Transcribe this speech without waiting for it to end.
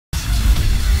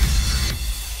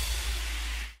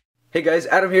Hey guys,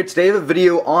 Adam here. Today I have a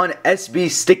video on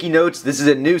SBStickyNotes. This is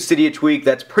a new Cydia tweak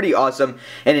that's pretty awesome,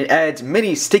 and it adds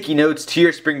many sticky notes to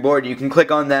your springboard. You can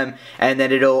click on them and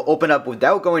then it'll open up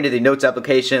without going to the notes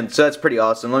application, so that's pretty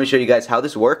awesome. Let me show you guys how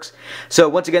this works. So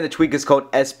once again, the tweak is called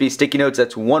SBStickyNotes.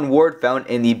 That's one word found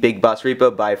in the Big Boss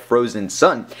repo by Frozen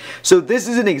Sun. So this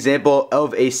is an example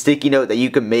of a sticky note that you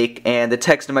can make, and the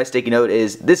text of my sticky note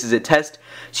is, "This is a test."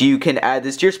 So you can add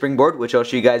this to your springboard, which I'll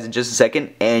show you guys in just a second,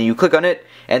 and you click on it,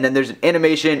 and then there's an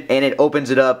animation and it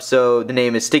opens it up. So the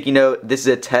name is sticky note, this is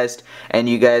a test, and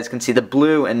you guys can see the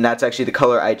blue, and that's actually the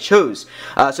color I chose.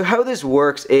 So how this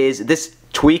works is this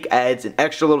tweak adds an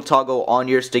extra little toggle on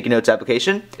your sticky notes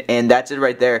application, and that's it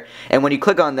right there. And when you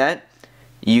click on that,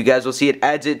 you guys will see it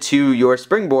adds it to your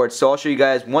springboard. So I'll show you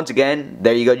guys once again.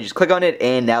 There you go, you just click on it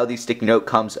and now the sticky note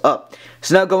comes up.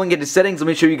 So now going into settings, let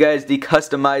me show you guys the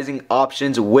customizing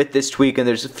options with this tweak, and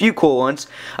there's a few cool ones.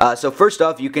 So first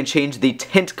off, you can change the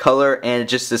tint color, and it's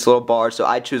just this little bar. So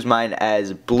I choose mine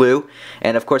as blue,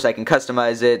 and of course I can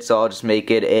customize it, so I'll just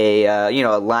make it a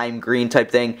a lime green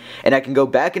type thing, and I can go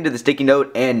back into the sticky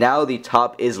note and now the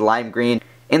top is lime green.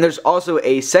 And there's also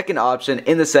a second option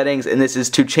in the settings, and this is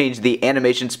to change the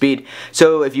animation speed.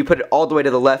 So if you put it all the way to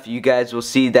the left, you guys will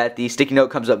see that the sticky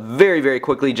note comes up very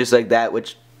quickly, just like that,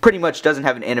 which pretty much doesn't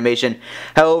have an animation.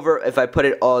 However, if I put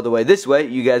it all the way this way,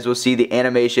 you guys will see the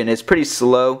animation is pretty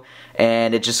slow,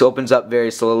 and it just opens up very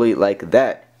slowly like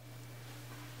that.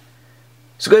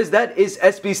 So guys, that is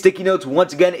SBStickyNotes.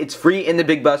 Once again, it's free in the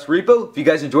Big Boss repo. If you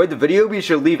guys enjoyed the video, be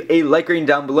sure to leave a like rating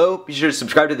down below. Be sure to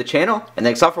subscribe to the channel, and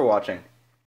thanks all for watching.